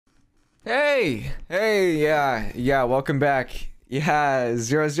Hey, yeah, welcome back. Yeah,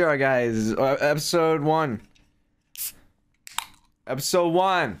 0-0, guys. Episode 1. Episode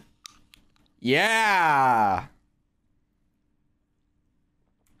 1. Yeah!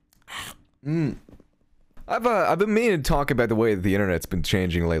 I've been meaning to talk about the way that the internet's been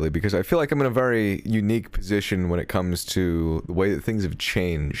changing lately because I feel like I'm in a very unique position when it comes to the way that things have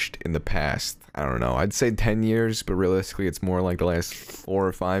changed in the past. I don't know, I'd say 10 years, but realistically it's more like the last 4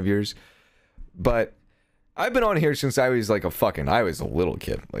 or 5 years. But I've been on here since I was like I was a little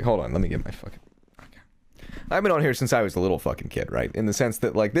kid. Like, hold on, let me get my fucking... Okay. I've been on here since I was a little fucking kid, right? In the sense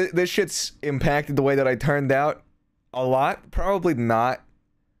that, like, this shit's impacted the way that I turned out a lot. Probably not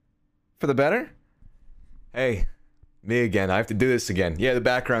for the better. Hey, me again. I have to do this again. Yeah, the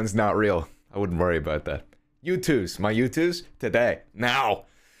background's not real. I wouldn't worry about that. U2s. My U2s? Today. Now.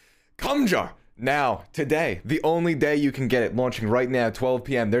 Cum jar. Now. Today. The only day you can get it. Launching right now, 12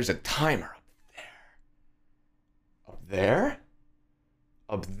 p.m. There's a timer. There?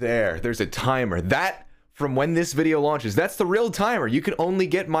 Up there. There's a timer. That, from when this video launches, that's the real timer. You can only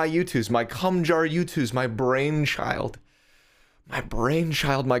get my U2s, my cum jar U2s, my brainchild. My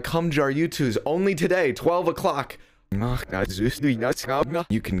brainchild, my cum jar U2s, only today, 12 o'clock. You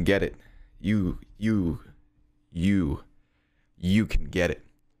can get it. You can get it.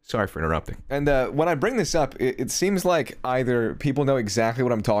 Sorry for interrupting. And when I bring this up, it seems like either people know exactly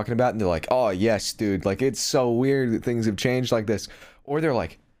what I'm talking about and they're like, oh yes, dude, like it's so weird that things have changed like this. Or they're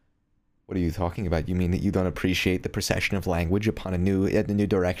like, what are you talking about? You mean that you don't appreciate the procession of language upon a new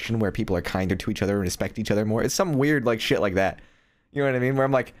direction where people are kinder to each other and respect each other more? It's some weird like shit like that. You know what I mean? Where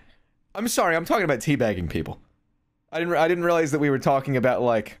I'm like, I'm sorry, I'm talking about teabagging people. I didn't realize that we were talking about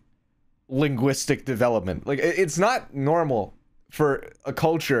like linguistic development. Like it's not normal for a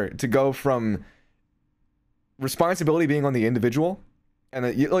culture to go from responsibility being on the individual, and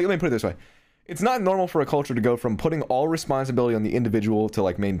like, let me put it this way. It's not normal for a culture to go from putting all responsibility on the individual to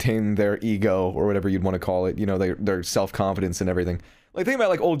like maintain their ego or whatever you'd want to call it, you know, their self-confidence and everything. Like think about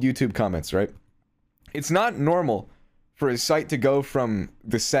like old YouTube comments, right? It's not normal for a site to go from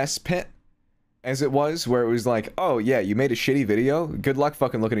the cesspit as it was, where it was like, oh yeah, you made a shitty video, good luck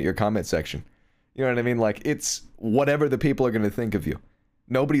fucking looking at your comment section. You know what I mean? Like, it's whatever the people are going to think of you.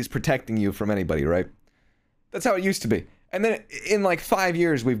 Nobody's protecting you from anybody, right? That's how it used to be. And then in like 5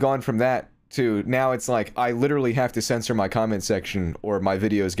 years, we've gone from that to now it's like, I literally have to censor my comment section or my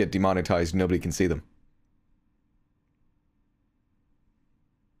videos get demonetized and nobody can see them.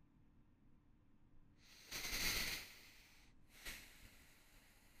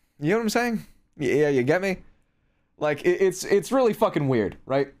 You know what I'm saying? Yeah, you get me? Like, it's really fucking weird,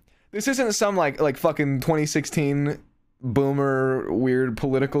 right? This isn't some like fucking 2016 boomer weird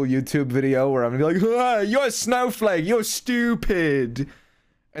political YouTube video where I'm gonna be like, ah, you're a snowflake, you're stupid,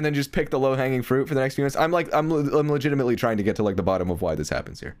 and then just pick the low-hanging fruit for the next few minutes. I'm legitimately trying to get to like the bottom of why this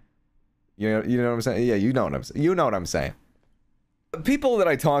happens here. You know what I'm saying? Yeah, you know what I'm saying. You know what I'm saying. People that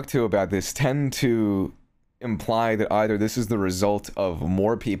I talk to about this tend to imply that either this is the result of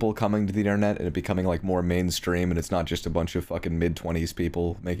more people coming to the internet and it becoming like more mainstream and it's not just a bunch of fucking mid-20s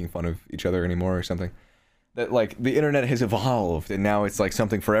people making fun of each other anymore or something. That like the internet has evolved and now it's like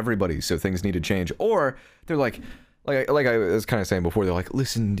something for everybody, so things need to change. Or they're like I was kind of saying before, they're like,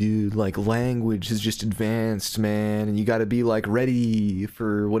 listen dude, like language has just advanced, man, and you gotta be like ready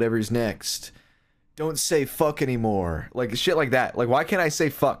for whatever's next. Don't say fuck anymore. Like shit like that. Like why can't I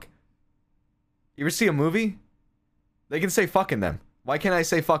say fuck? You ever see a movie? They can say fuck in them. Why can't I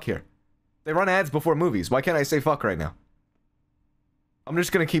say fuck here? They run ads before movies. Why can't I say fuck right now? I'm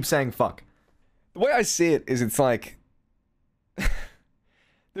just gonna keep saying fuck. The way I see it is it's like...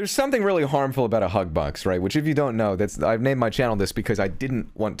 there's something really harmful about a hug box, right? Which if you don't know, I've named my channel this because I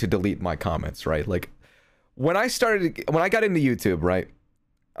didn't want to delete my comments, right? Like, when I got into YouTube, right?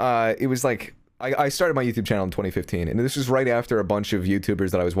 It was like... I started my YouTube channel in 2015, and this was right after a bunch of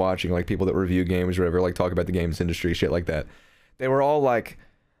YouTubers that I was watching, like people that review games or whatever, like talk about the games industry, shit like that. They were all like,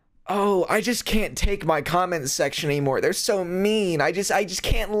 oh, I just can't take my comment section anymore. They're so mean. I just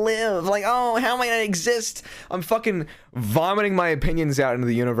can't live. Like, oh, how am I gonna exist? I'm fucking vomiting my opinions out into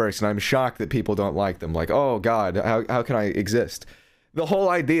the universe, and I'm shocked that people don't like them. Like, oh god, how can I exist? The whole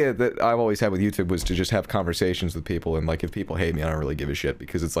idea that I've always had with YouTube was to just have conversations with people, and like if people hate me, I don't really give a shit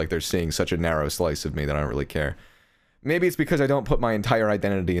because it's like they're seeing such a narrow slice of me that I don't really care. Maybe it's because I don't put my entire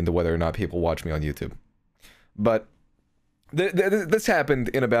identity into whether or not people watch me on YouTube. But this happened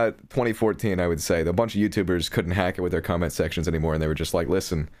in about 2014, I would say. A bunch of YouTubers couldn't hack it with their comment sections anymore, and they were just like,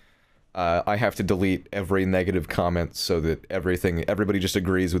 listen, I have to delete every negative comment so that everybody just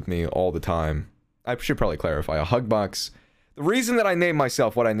agrees with me all the time. I should probably clarify, a hug box The reason that I name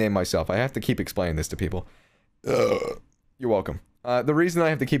myself what I name myself, I have to keep explaining this to people. You're welcome. The reason I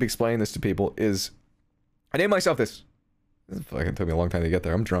have to keep explaining this to people is I named myself this. This fucking took me a long time to get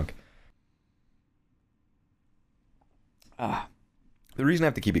there. I'm drunk. The reason I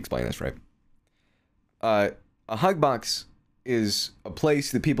have to keep explaining this, right? A hug box is a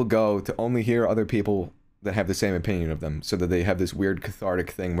place that people go to only hear other people that have the same opinion of them, so that they have this weird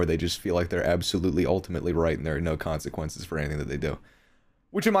cathartic thing where they just feel like they're absolutely ultimately right and there are no consequences for anything that they do.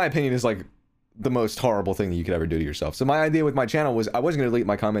 Which in my opinion is like the most horrible thing that you could ever do to yourself. So my idea with my channel was I wasn't going to delete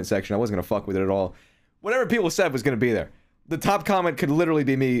my comment section. I wasn't going to fuck with it at all. Whatever people said was going to be there. The top comment could literally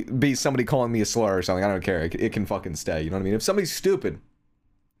be somebody calling me a slur or something. I don't care. It can fucking stay. You know what I mean? If somebody's stupid,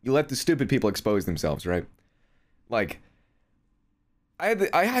 you let the stupid people expose themselves, right? Like,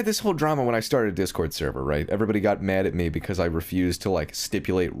 I had this whole drama when I started a Discord server, right? Everybody got mad at me because I refused to, like,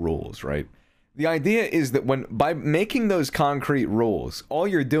 stipulate rules, right? The idea is that by making those concrete rules, all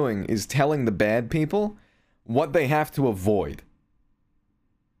you're doing is telling the bad people what they have to avoid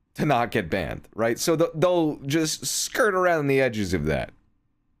to not get banned, right? So they'll just skirt around the edges of that.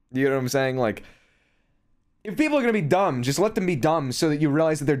 You know what I'm saying? Like, if people are gonna be dumb, just let them be dumb so that you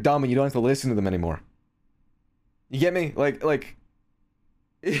realize that they're dumb and you don't have to listen to them anymore. You get me? Like,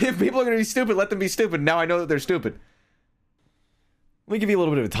 if people are gonna be stupid, let them be stupid. Now I know that they're stupid. Let me give you a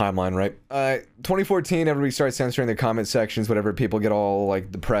little bit of a timeline, right? 2014, everybody started censoring their comment sections, whatever. People get all,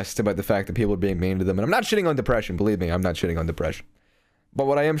 like, depressed about the fact that people are being mean to them. And I'm not shitting on depression, believe me, I'm not shitting on depression. But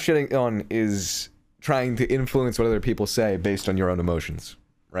what I am shitting on is trying to influence what other people say based on your own emotions,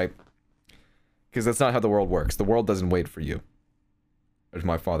 right? Because that's not how the world works. The world doesn't wait for you, as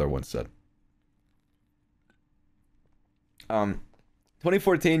my father once said.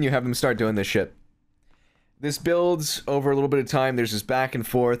 2014, you have them start doing this shit. This builds over a little bit of time. There's this back and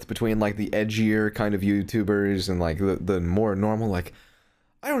forth between, like, the edgier kind of YouTubers and, like, the more normal, like,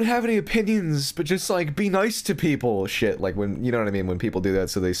 I don't have any opinions, but just, like, be nice to people shit. Like, when, you know what I mean? When people do that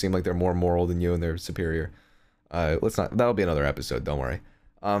so they seem like they're more moral than you and they're superior. That'll be another episode, don't worry.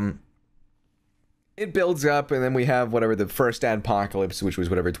 It builds up, and then we have whatever the first adpocalypse, which was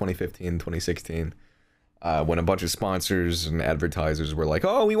whatever, 2015, 2016. When a bunch of sponsors and advertisers were like,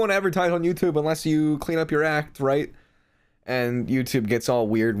 oh, we won't advertise on YouTube unless you clean up your act, right? And YouTube gets all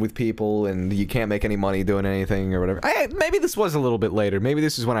weird with people, and you can't make any money doing anything or whatever. Maybe this was a little bit later. Maybe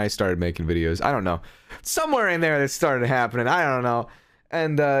this is when I started making videos. I don't know. Somewhere in there this started happening. I don't know.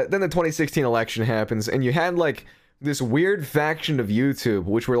 And then the 2016 election happens, and you had, like, this weird faction of YouTube,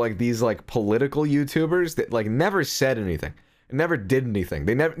 which were, like, these, like, political YouTubers that, like, never said anything. Never did anything.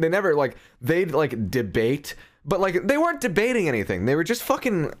 They never, like, they'd, like, debate, but, like, they weren't debating anything. They were just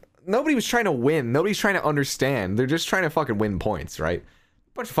fucking, nobody was trying to win. Nobody's trying to understand. They're just trying to fucking win points, right?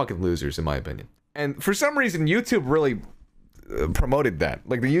 Bunch of fucking losers, in my opinion. And for some reason, YouTube really promoted that.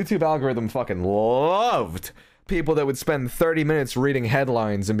 Like, the YouTube algorithm fucking loved people that would spend 30 minutes reading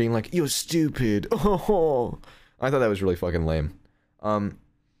headlines and being like, you're stupid. Oh, I thought that was really fucking lame. And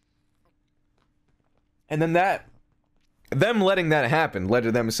then them letting that happen led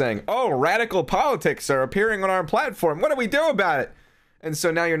to them saying, oh, radical politics are appearing on our platform. What do we do about it? And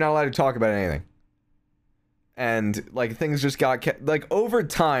so now you're not allowed to talk about anything. And, like, things just got like, over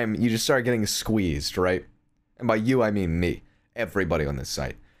time, you just started getting squeezed, right? And by you, I mean me. Everybody on this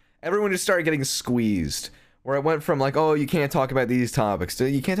site. Everyone just started getting squeezed. Where it went from, like, oh, you can't talk about these topics, to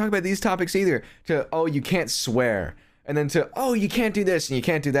you can't talk about these topics either, to, oh, you can't swear. And then to, oh, you can't do this and you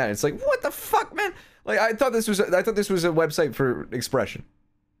can't do that. And it's like, what the fuck, man? Like, I thought this was a website for expression,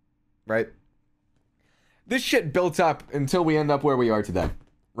 right? This shit built up until we end up where we are today,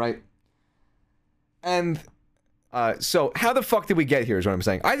 right? And so how the fuck did we get here is what I'm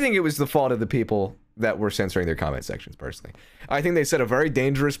saying. I think it was the fault of the people that were censoring their comment sections, personally. I think they set a very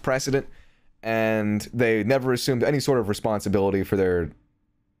dangerous precedent, and they never assumed any sort of responsibility for their,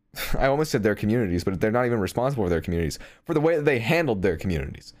 I almost said their communities, but they're not even responsible for their communities, for the way that they handled their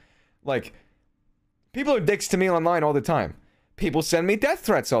communities. Like, people are dicks to me online all the time. People send me death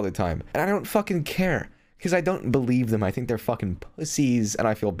threats all the time. And I don't fucking care. Because I don't believe them. I think they're fucking pussies and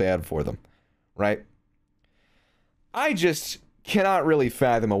I feel bad for them. Right? I just cannot really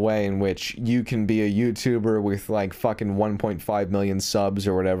fathom a way in which you can be a YouTuber with like fucking 1.5 million subs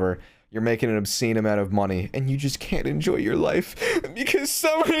or whatever. You're making an obscene amount of money and you just can't enjoy your life because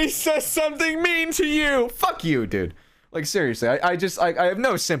somebody says something mean to you. Fuck you, dude. Like, seriously, I have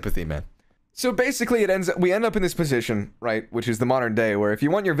no sympathy, man. So basically we end up in this position, right, which is the modern day, where if you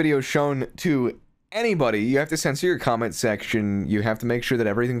want your video shown to anybody, you have to censor your comment section, you have to make sure that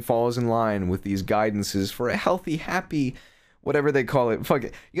everything falls in line with these guidances for a healthy, happy, whatever they call it. Fuck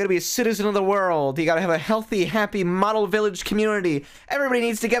it. You gotta be a citizen of the world. You gotta have a healthy, happy model village community. Everybody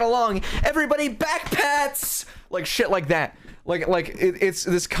needs to get along. Everybody backpats! Like shit like that. It's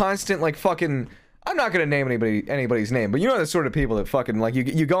this constant, like, fucking... I'm not gonna name anybody's name, but you know the sort of people that fucking, like,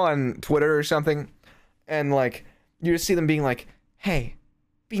 you go on Twitter or something, and, like, you just see them being like, hey,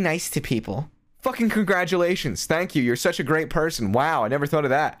 be nice to people. Fucking congratulations. Thank you. You're such a great person. Wow, I never thought of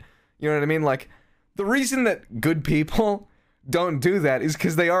that. You know what I mean? Like, the reason that good people don't do that is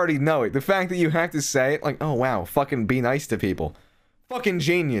because they already know it. The fact that you have to say it, like, oh wow, fucking be nice to people. Fucking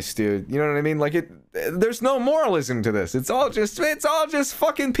genius, dude. You know what I mean? Like, there's no moralism to this. It's all just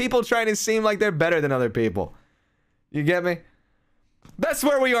fucking people trying to seem like they're better than other people. You get me? That's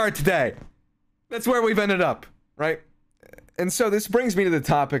where we are today. That's where we've ended up, right? And so this brings me to the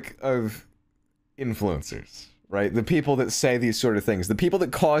topic of influencers, right? The people that say these sort of things, the people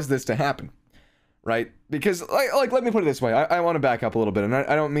that cause this to happen, right? Because, like let me put it this way. I want to back up a little bit, and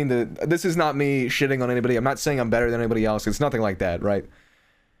I don't mean to... This is not me shitting on anybody. I'm not saying I'm better than anybody else. It's nothing like that, right?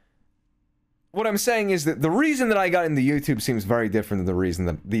 What I'm saying is that the reason that I got into YouTube seems very different than the reason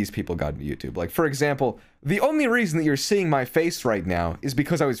that these people got into YouTube. Like, for example, the only reason that you're seeing my face right now is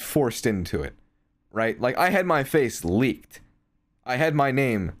because I was forced into it, right? Like, I had my face leaked. I had my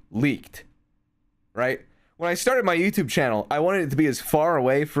name leaked, right? When I started my YouTube channel, I wanted it to be as far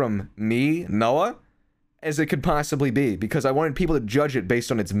away from me, Noah, as it could possibly be, because I wanted people to judge it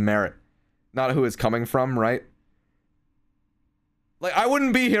based on its merit, not who it's coming from, right? Like, I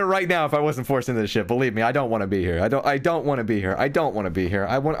wouldn't be here right now if I wasn't forced into this shit. Believe me, I don't want to be here. I don't want to be here. I don't want to be here.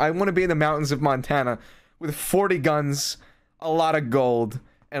 I want to be in the mountains of Montana with 40 guns, a lot of gold,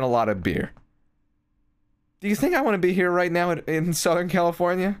 and a lot of beer. Do you think I want to be here right now in Southern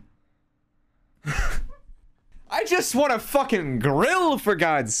California? I just want to fucking grill, for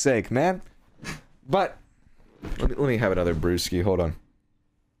God's sake, man. But let me have another brewski. Hold on.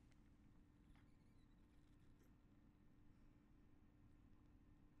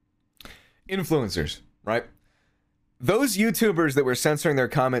 Influencers, right? Those YouTubers that were censoring their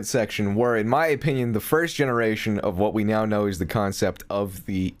comment section were, in my opinion, the first generation of what we now know is the concept of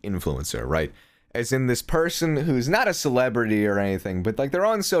the influencer, right? As in this person who's not a celebrity or anything, but like they're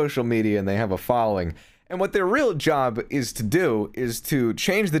on social media and they have a following. And what their real job is to do is to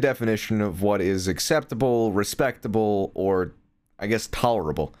change the definition of what is acceptable, respectable, or I guess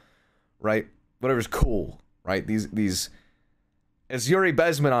tolerable, right? Whatever's cool, right? These as Yuri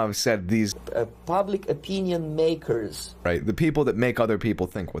Bezmenov said, these public opinion makers, right? The people that make other people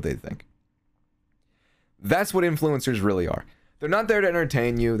think what they think. That's what influencers really are. They're not there to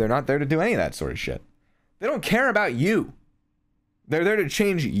entertain you. They're not there to do any of that sort of shit. They don't care about you. They're there to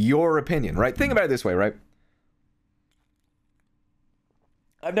change your opinion, right? Think about it this way, right?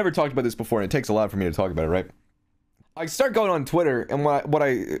 I've never talked about this before, and it takes a lot for me to talk about it, right? I start going on Twitter, and what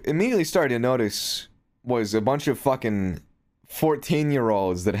I immediately started to notice was a bunch of fucking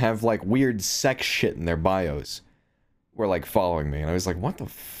 14-year-olds that have, like, weird sex shit in their bios were, like, following me. And I was like, what the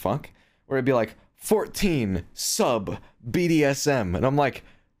fuck? Where it'd be like, 14, sub, BDSM. And I'm like,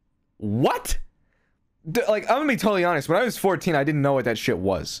 what? Like, I'm gonna be totally honest. When I was 14, I didn't know what that shit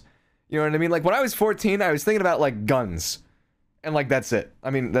was. You know what I mean? Like, when I was 14, I was thinking about, like, guns. And, like, that's it. I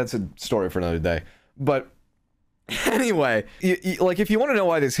mean, that's a story for another day. But anyway, like, if you want to know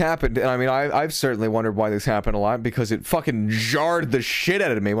why this happened, and I mean, I've certainly wondered why this happened a lot, because it fucking jarred the shit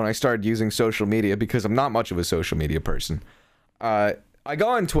out of me when I started using social media, because I'm not much of a social media person. I go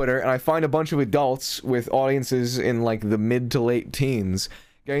on Twitter, and I find a bunch of adults with audiences in, like, the mid to late teens,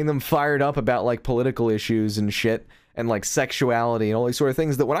 getting them fired up about, like, political issues and shit, and, like, sexuality and all these sort of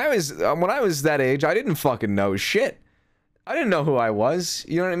things that when I was that age, I didn't fucking know shit. I didn't know who I was.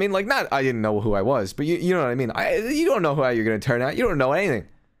 You know what I mean? Like, not I didn't know who I was, but you know what I mean? You don't know how you're gonna turn out. You don't know anything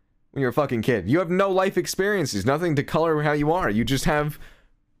when you're a fucking kid. You have no life experiences, nothing to color how you are. You just have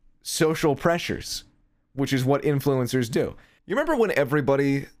social pressures, which is what influencers do. You remember when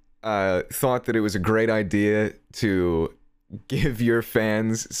everybody thought that it was a great idea to give your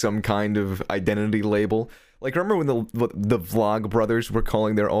fans some kind of identity label? Like, remember when the Vlog brothers were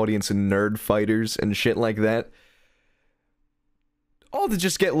calling their audience nerd fighters and shit like that? All to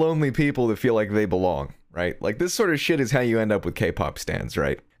just get lonely people to feel like they belong, right? Like, this sort of shit is how you end up with K-pop stans,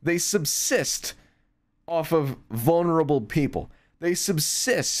 right? They subsist off of vulnerable people. They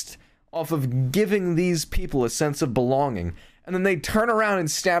subsist off of giving these people a sense of belonging. And then they turn around and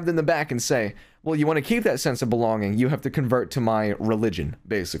stab them in the back and say, well, you want to keep that sense of belonging, you have to convert to my religion,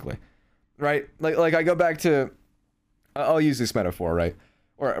 basically. Right? Like I go back to... I'll use this metaphor, right?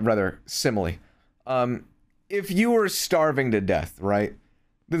 Or rather, simile. If you were starving to death, right?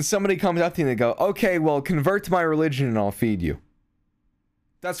 then somebody comes up to you and they go, okay, well, convert to my religion and I'll feed you.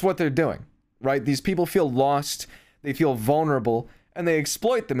 That's what they're doing, right? These people feel lost, they feel vulnerable, and they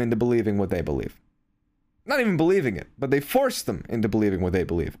exploit them into believing what they believe. Not even believing it, but they force them into believing what they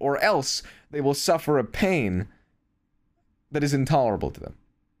believe, or else they will suffer a pain that is intolerable to them.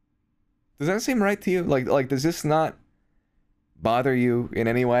 Does that seem right to you? Like, does this not bother you in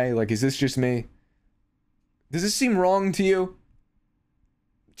any way? Like, is this just me? Does this seem wrong to you?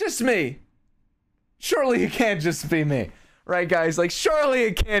 Just me. Surely it can't just be me. Right, guys? Like, surely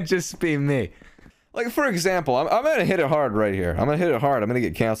it can't just be me. Like, for example, I'm gonna hit it hard right here. I'm gonna hit it hard. I'm gonna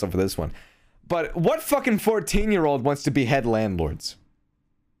get canceled for this one. But what fucking 14-year-old wants to be head landlords?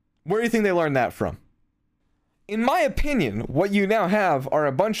 Where do you think they learned that from? In my opinion, what you now have are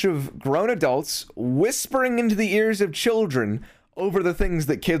a bunch of grown adults whispering into the ears of children over the things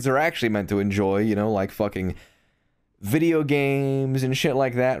that kids are actually meant to enjoy, you know, like fucking video games and shit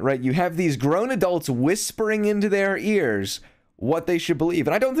like that, right? You have these grown adults whispering into their ears what they should believe.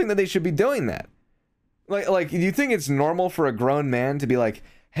 And I don't think that they should be doing that. Like, do you think it's normal for a grown man to be like,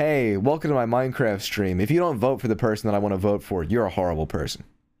 hey, welcome to my Minecraft stream. If you don't vote for the person that I want to vote for, you're a horrible person.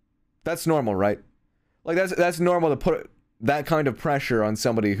 That's normal, right? Like, that's normal to put that kind of pressure on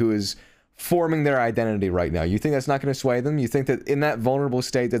somebody who is forming their identity right now. You think that's not going to sway them? You think that in that vulnerable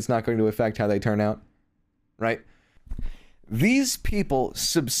state, that's not going to affect how they turn out? Right? These people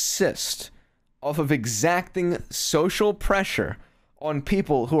subsist off of exacting social pressure on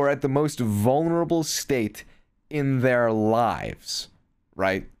people who are at the most vulnerable state in their lives.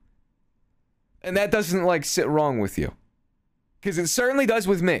 Right? And that doesn't, like, sit wrong with you. Because it certainly does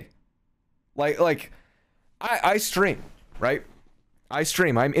with me. Like, I stream, right? I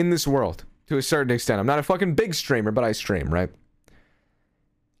stream. I'm in this world to a certain extent. I'm not a fucking big streamer, but I stream, right?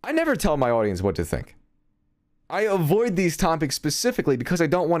 I never tell my audience what to think. I avoid these topics specifically because I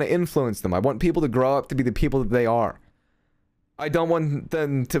don't want to influence them. I want people to grow up to be the people that they are. I don't want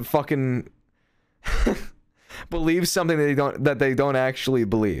them to fucking believe something that they don't actually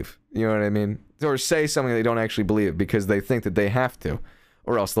believe. You know what I mean? Or say something they don't actually believe because they think that they have to,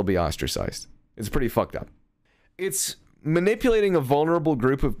 or else they'll be ostracized. It's pretty fucked up. It's manipulating a vulnerable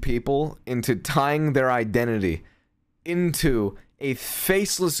group of people into tying their identity into a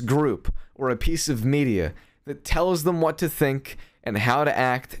faceless group or a piece of media that tells them what to think and how to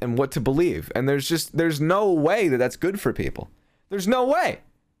act and what to believe. And there's no way that that's good for people. There's no way.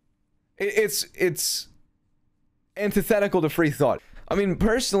 It's antithetical to free thought. I mean,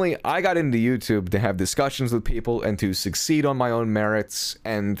 personally, I got into YouTube to have discussions with people and to succeed on my own merits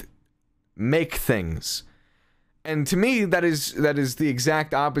and make things. And to me, that is the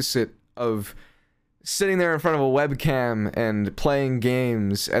exact opposite of sitting there in front of a webcam and playing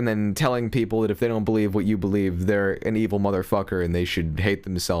games and then telling people that if they don't believe what you believe, they're an evil motherfucker and they should hate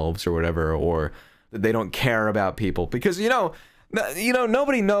themselves or whatever, or that they don't care about people. Because, you know,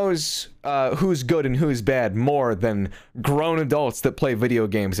 nobody knows who's good and who's bad more than grown adults that play video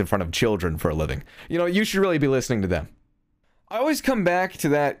games in front of children for a living. You know, you should really be listening to them. I always come back to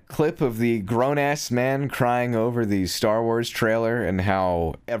that clip of the grown-ass man crying over the Star Wars trailer and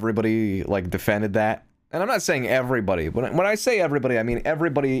how everybody, like, defended that. And I'm not saying everybody. When I say everybody, I mean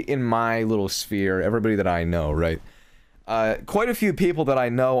everybody in my little sphere, everybody that I know, right? Quite a few people that I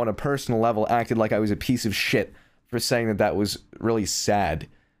know on a personal level acted like I was a piece of shit for saying that that was really sad.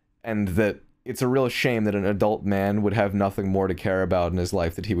 And that it's a real shame that an adult man would have nothing more to care about in his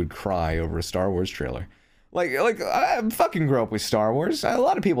life that he would cry over a Star Wars trailer. Like, I fucking grew up with Star Wars. A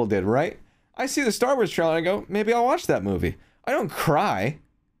lot of people did, right? I see the Star Wars trailer and I go, maybe I'll watch that movie. I don't cry.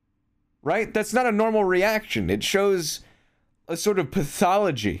 Right? That's not a normal reaction. It shows a sort of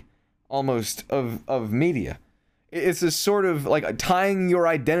pathology, almost, of media. It's a sort of, like, tying your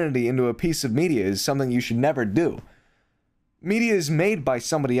identity into a piece of media is something you should never do. Media is made by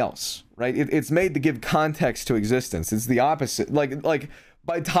somebody else, right? It's made to give context to existence. It's the opposite. Like,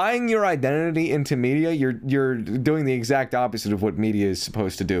 by tying your identity into media, you're doing the exact opposite of what media is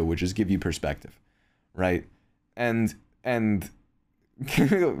supposed to do, which is give you perspective, right? And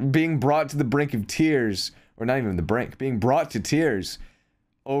being brought to the brink of tears, or not even the brink, being brought to tears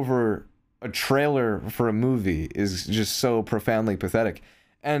over a trailer for a movie is just so profoundly pathetic.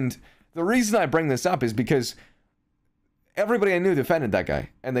 And the reason I bring this up is because everybody I knew defended that guy,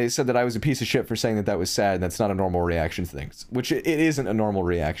 and they said that I was a piece of shit for saying that that was sad, and that's not a normal reaction to things, which it isn't a normal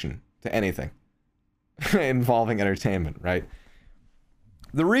reaction to anything involving entertainment, right?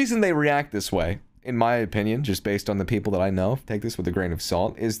 The reason they react this way, in my opinion, just based on the people that I know, take this with a grain of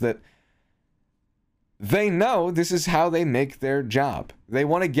salt, is that They know this is how they make their job. They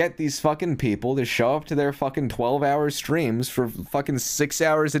want to get these fucking people to show up to their fucking 12-hour streams for fucking 6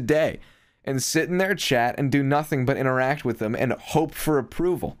 hours a day and sit in their chat and do nothing but interact with them and hope for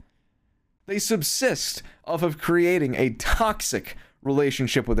approval. They subsist off of creating a toxic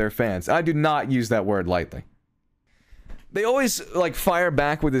relationship with their fans. I do not use that word lightly. They always, like, fire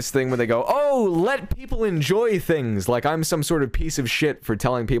back with this thing where they go, oh, let people enjoy things. Like, I'm some sort of piece of shit for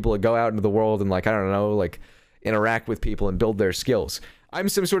telling people to go out into the world and, like, I don't know, like, interact with people and build their skills. I'm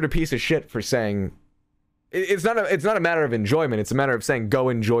some sort of piece of shit for saying... It's not a matter of enjoyment. It's a matter of saying, go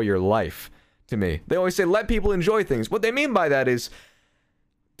enjoy your life, to me. They always say, let people enjoy things. What they mean by that is,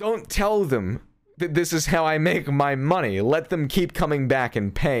 don't tell them that this is how I make my money. Let them keep coming back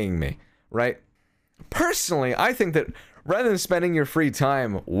and paying me, right? Personally, I think that rather than spending your free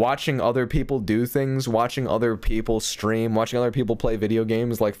time watching other people do things, watching other people stream, watching other people play video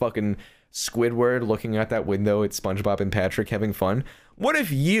games like fucking Squidward looking out that window at SpongeBob and Patrick having fun, what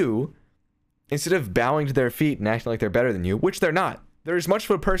if you, instead of bowing to their feet and acting like they're better than you, which they're not, they're as much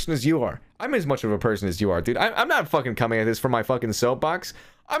of a person as you are. I'm as much of a person as you are, dude. I'm not fucking coming at this from my fucking soapbox.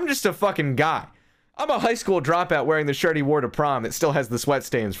 I'm just a fucking guy. I'm a high school dropout wearing the shirt he wore to prom that still has the sweat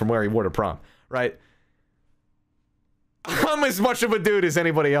stains from where he wore to prom, right? I'm as much of a dude as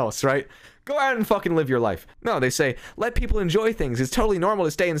anybody else, right? Go out and fucking live your life. No, they say, let people enjoy things. It's totally normal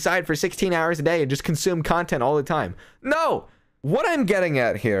to stay inside for 16 hours a day and just consume content all the time. No! What I'm getting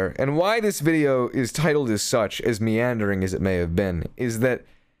at here, and why this video is titled as such, as meandering as it may have been, is that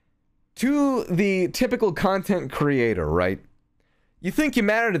to the typical content creator, right? You think you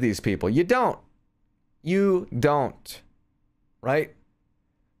matter to these people. You don't. You don't. Right?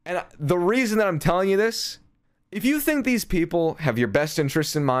 And the reason that I'm telling you this, if you think these people have your best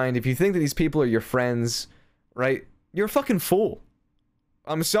interests in mind, if you think that these people are your friends, right? You're a fucking fool.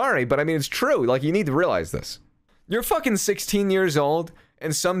 I'm sorry, but I mean, it's true. Like, you need to realize this. You're fucking 16 years old,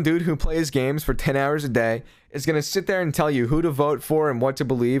 and some dude who plays games for 10 hours a day is gonna sit there and tell you who to vote for and what to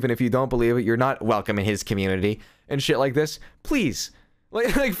believe, and if you don't believe it, you're not welcome in his community, and shit like this. Please.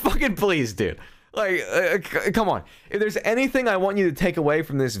 Like fucking please, dude. Like, come on. If there's anything I want you to take away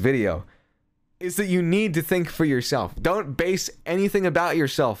from this video, is that you need to think for yourself. Don't base anything about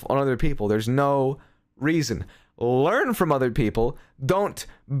yourself on other people. There's no reason. Learn from other people. Don't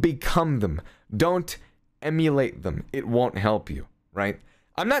become them. Don't emulate them. It won't help you, right?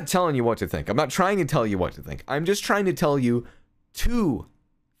 I'm not telling you what to think. I'm not trying to tell you what to think. I'm just trying to tell you to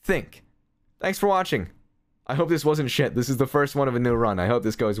think. Thanks for watching. I hope this wasn't shit. This is the first one of a new run. I hope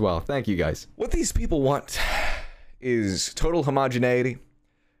this goes well. Thank you, guys. What these people want is total homogeneity,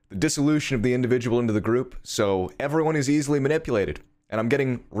 the dissolution of the individual into the group, so everyone is easily manipulated. And I'm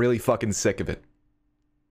getting really fucking sick of it.